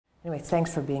Anyway,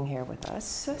 thanks for being here with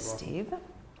us, Steve.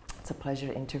 It's a pleasure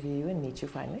to interview you and meet you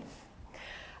finally.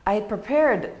 I had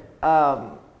prepared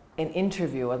an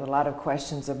interview with a lot of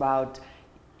questions about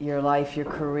your life, your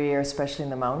career, especially in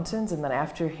the mountains. And then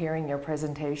after hearing your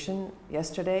presentation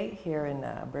yesterday here in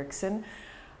Brixen,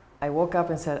 I woke up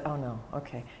and said, oh no,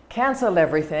 okay, canceled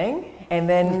everything. And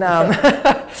then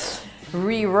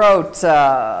rewrote,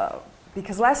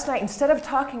 because last night, instead of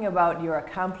talking about your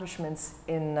accomplishments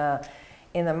in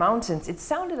the mountains, it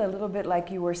sounded a little bit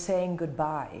like you were saying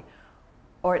goodbye,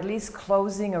 or at least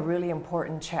closing a really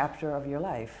important chapter of your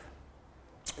life.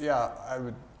 Yeah, I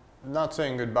would, not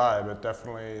saying goodbye, but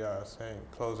definitely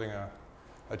closing a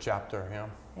chapter, yeah.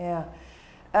 Yeah.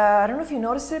 I don't know if you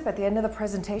noticed it, but at the end of the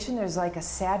presentation, there's like a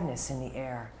sadness in the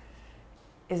air.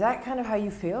 Is that kind of how you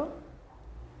feel?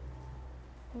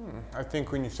 I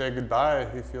think when you say goodbye,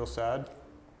 you feel sad.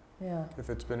 Yeah. If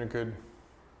it's been a good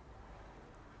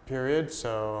period,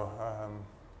 so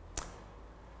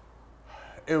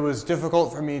it was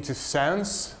difficult for me to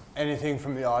sense anything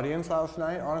from the audience last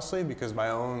night, honestly, because my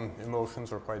own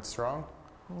emotions were quite strong.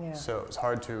 Yeah. So it was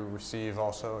hard to receive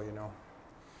also, you know,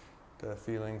 the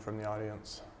feeling from the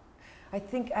audience. I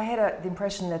think I had the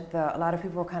impression that a lot of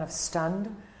people were kind of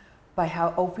stunned by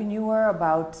how open you were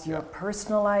about your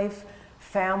personal life,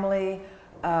 family,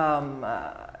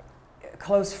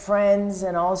 close friends,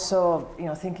 and also, you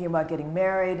know, thinking about getting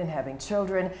married and having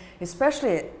children.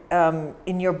 Especially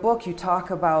in your book, you talk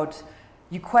about,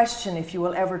 you question if you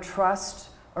will ever trust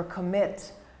or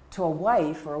commit to a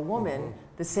wife or a woman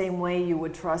the same way you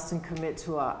would trust and commit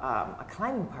to a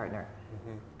climbing partner.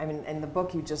 I mean, in the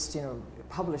book you just, you know,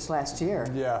 published last year.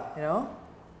 Yeah. You know,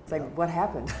 it's like, what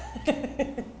happened?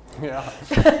 Yeah.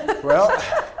 Well,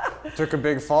 took a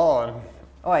big fall, and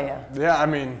oh yeah. Yeah, I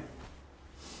mean,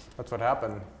 that's what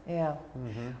happened. Yeah.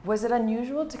 Was it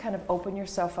unusual to kind of open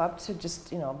yourself up to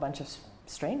just, you know, a bunch of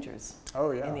strangers?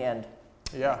 Oh yeah. In the end.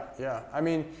 Yeah, yeah. I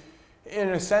mean, in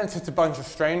a sense, it's a bunch of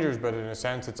strangers, but in a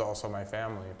sense, it's also my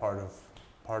family, part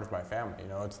of my family. You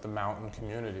know, it's the mountain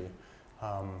community,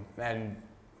 and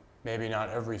maybe not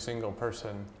every single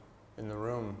person in the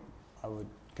room I would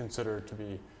consider to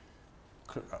be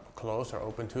close or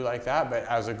open to like that, but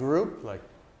as a group, like,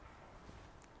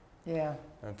 yeah,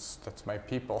 that's my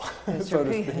people. It's,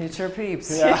 it's your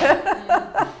peeps.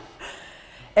 Yeah.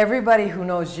 Everybody who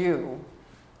knows you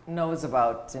knows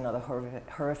about, you know, the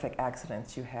horrific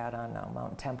accidents you had on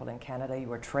Mountain Temple in Canada. You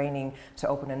were training to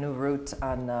open a new route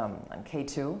on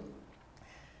K2.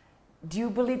 Do you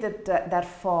believe that that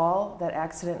fall, that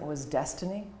accident, was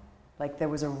destiny? Like there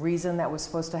was a reason that was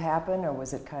supposed to happen, or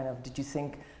was it kind of, did you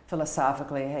think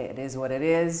philosophically, hey, it is what it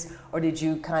is, or did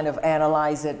you kind of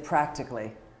analyze it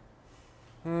practically?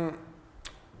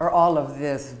 Or all of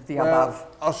this, the above?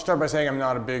 I'll start by saying I'm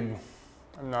not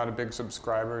a big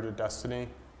subscriber to destiny,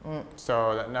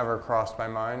 so that never crossed my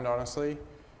mind, honestly.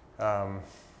 You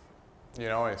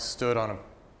know, I stood on a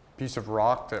piece of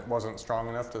rock that wasn't strong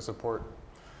enough to support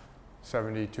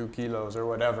 72 kilos or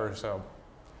whatever, so,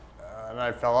 and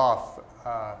I fell off.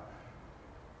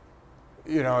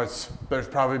 You know, there's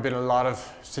probably been a lot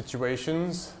of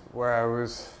situations where I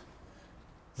was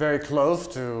very close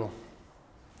to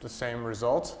the same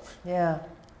result. Yeah.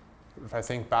 If I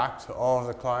think back to all of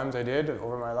the climbs I did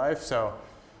over my life, so,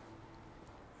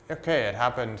 okay, it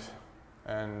happened,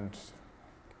 and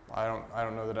I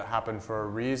don't know that it happened for a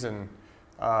reason,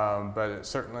 but it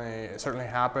certainly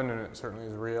happened, and it certainly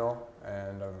is real,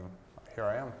 and here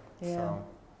I am. Yeah. So,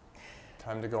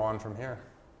 time to go on from here.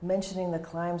 Mentioning the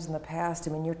climbs in the past,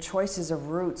 I mean, your choices of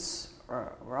routes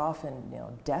were often, you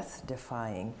know,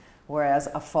 death-defying, whereas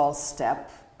a false step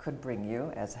could bring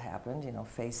you, as happened, you know,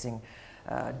 facing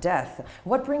death.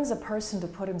 What brings a person to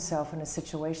put himself in a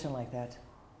situation like that?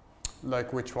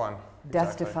 Like which one?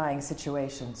 Death-defying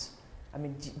situations. I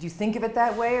mean, do you think of it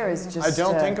that way, or is it just... I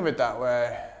don't think of it that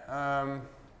way. I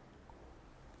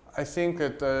think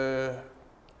that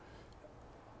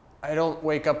I don't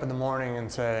wake up in the morning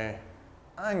and say,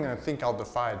 I'm going to think I'll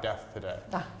defy death today.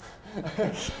 Ah,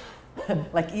 okay.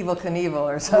 Like Evel Knievel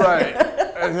or something. Right.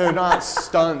 They're not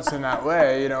stunts in that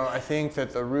way. You know, I think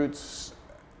that the routes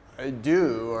I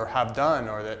do or have done,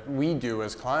 or that we do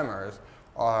as climbers,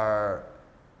 are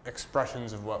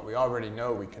expressions of what we already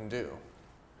know we can do.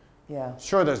 Yeah.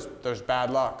 Sure, there's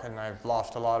bad luck, and I've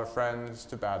lost a lot of friends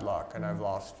to bad luck, and I've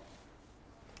lost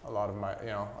a lot of my, you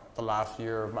know, the last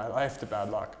year of my life to bad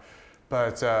luck.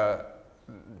 But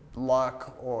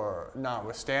luck or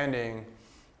notwithstanding,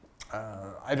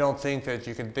 I don't think that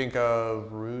you can think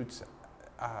of routes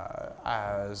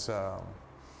as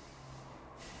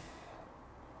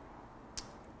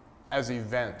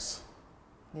events.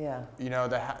 Yeah. You know,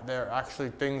 they're actually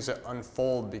things that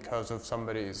unfold because of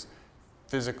somebody's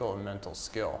physical and mental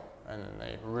skill, and then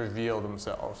they reveal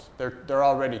themselves. They're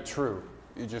already true.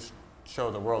 You just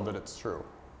show the world that it's true.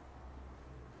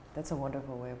 That's a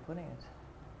wonderful way of putting it.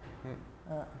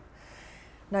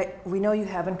 Now, we know you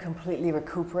haven't completely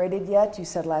recuperated yet. You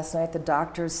said last night the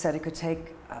doctors said it could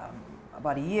take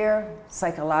about a year.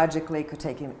 Psychologically, it could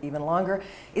take even longer.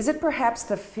 Is it perhaps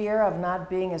the fear of not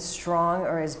being as strong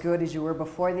or as good as you were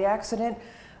before the accident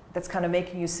that's kind of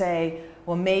making you say,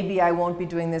 well, maybe I won't be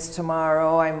doing this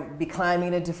tomorrow, I'll be climbing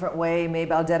in a different way,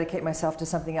 maybe I'll dedicate myself to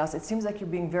something else? It seems like you're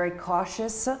being very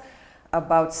cautious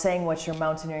about saying what your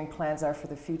mountaineering plans are for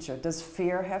the future. Does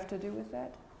fear have to do with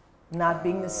that? Not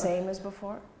being the same as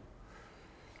before?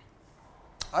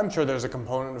 I'm sure there's a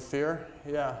component of fear,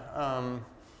 yeah.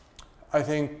 I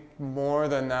think more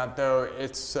than that, though,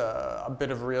 it's a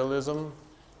bit of realism.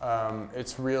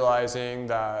 It's realizing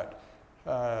that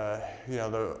you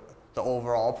know, the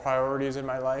overall priorities in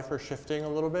my life are shifting a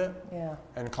little bit. Yeah.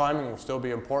 And climbing will still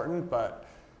be important, but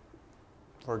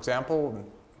for example,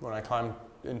 when I climbed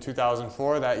in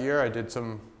 2004, that year, I did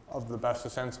some of the best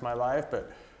ascents of my life,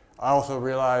 but I also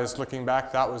realized, looking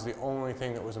back, that was the only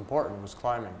thing that was important, was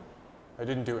climbing. I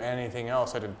didn't do anything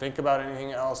else. I didn't think about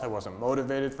anything else. I wasn't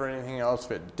motivated for anything else.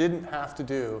 If it didn't have to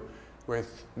do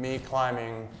with me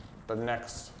climbing the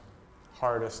next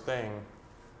hardest thing,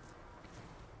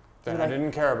 then I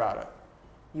didn't care about it.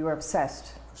 You were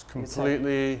obsessed. I was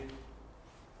completely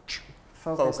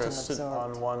focused and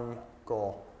on one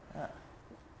goal.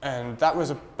 And that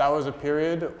was a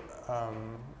period,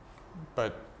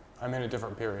 but I'm in a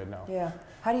different period now. Yeah.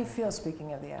 How do you feel,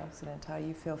 speaking of the accident? How do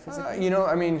you feel physically? You know,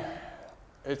 I mean,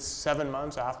 it's 7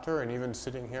 months after, and even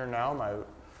sitting here now,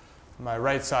 my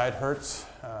right side hurts.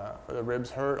 The ribs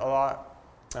hurt a lot.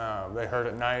 They hurt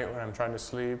at night when I'm trying to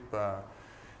sleep.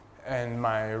 And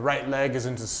my right leg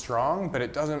isn't as strong, but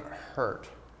it doesn't hurt.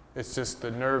 It's just the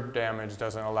nerve damage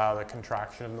doesn't allow the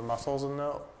contraction of the muscles in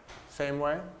the same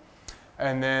way.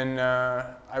 And then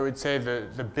I would say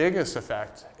the biggest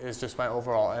effect is just my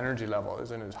overall energy level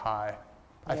isn't as high.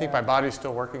 I think my body's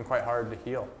still working quite hard to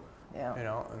heal. Yeah. You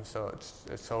know, and so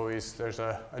it's always, there's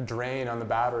a drain on the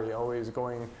battery, always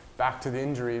going back to the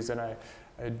injuries, and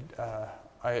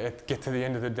I get to the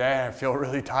end of the day and I feel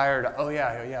really tired. Oh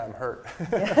yeah, I'm hurt.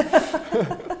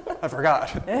 I forgot.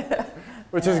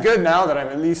 Which is good now that I'm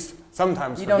at least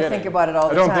sometimes forgetting. You don't think about it all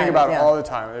the time. I don't think about it all the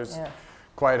time. There's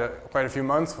quite a few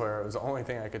months where it was the only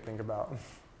thing I could think about.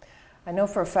 I know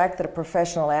for a fact that a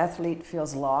professional athlete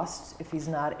feels lost if he's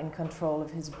not in control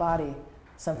of his body,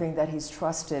 something that he's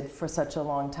trusted for such a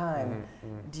long time.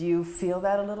 Do you feel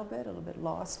that a little bit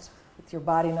lost with your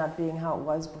body not being how it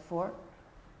was before?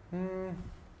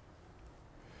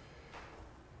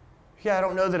 Yeah, I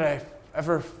don't know that I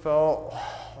ever felt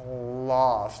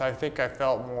lost. I think I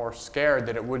felt more scared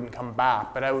that it wouldn't come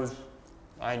back, but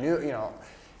I knew, you know,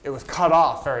 it was cut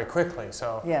off very quickly.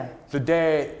 So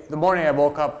the morning I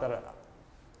woke up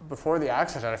before the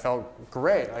accident, I felt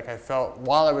great. Like I felt,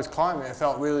 while I was climbing, I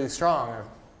felt really strong,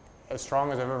 as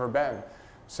strong as I've ever been.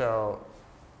 So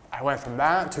I went from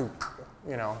that to,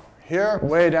 you know, here,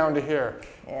 way down to here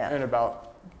in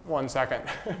about 1 second.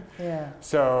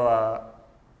 So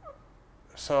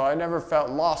I never felt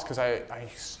lost because I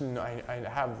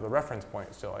have the reference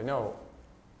point still. I know,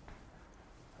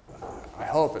 I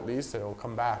hope at least that it will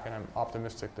come back, and I'm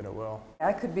optimistic that it will.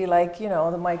 That could be like, you know,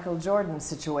 the Michael Jordan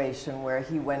situation where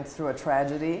he went through a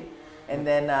tragedy and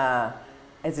then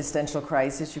existential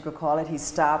crisis, you could call it. He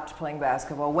stopped playing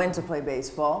basketball, went to play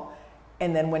baseball,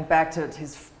 and then went back to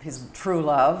his true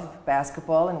love,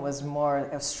 basketball, and was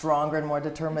stronger and more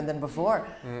determined than before.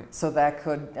 So that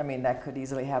could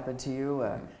easily happen to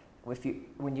you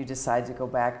when you decide to go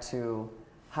back to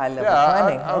high-level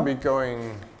climbing.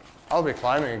 I'll be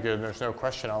climbing again. There's no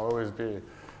question. I'll always be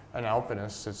an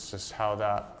alpinist. It's just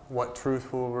what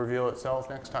truth will reveal itself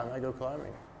next time I go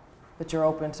climbing. But you're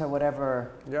open to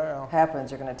whatever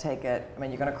happens. You're going to take it. I mean,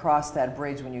 you're going to cross that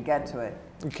bridge when you get to it.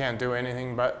 You can't do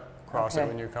anything but cross it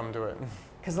when you come to it.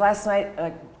 Because last night,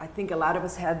 I think a lot of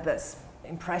us had this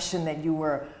impression that you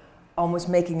were almost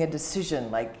making a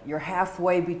decision. Like you're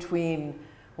halfway between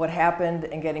what happened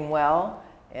and getting well,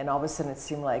 and all of a sudden it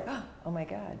seemed like, oh my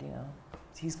God, you know,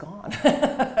 he's gone.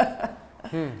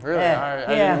 Really? I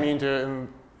didn't mean to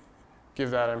give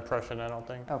that impression, I don't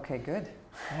think. Okay, good.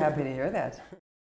 I'm happy to hear that.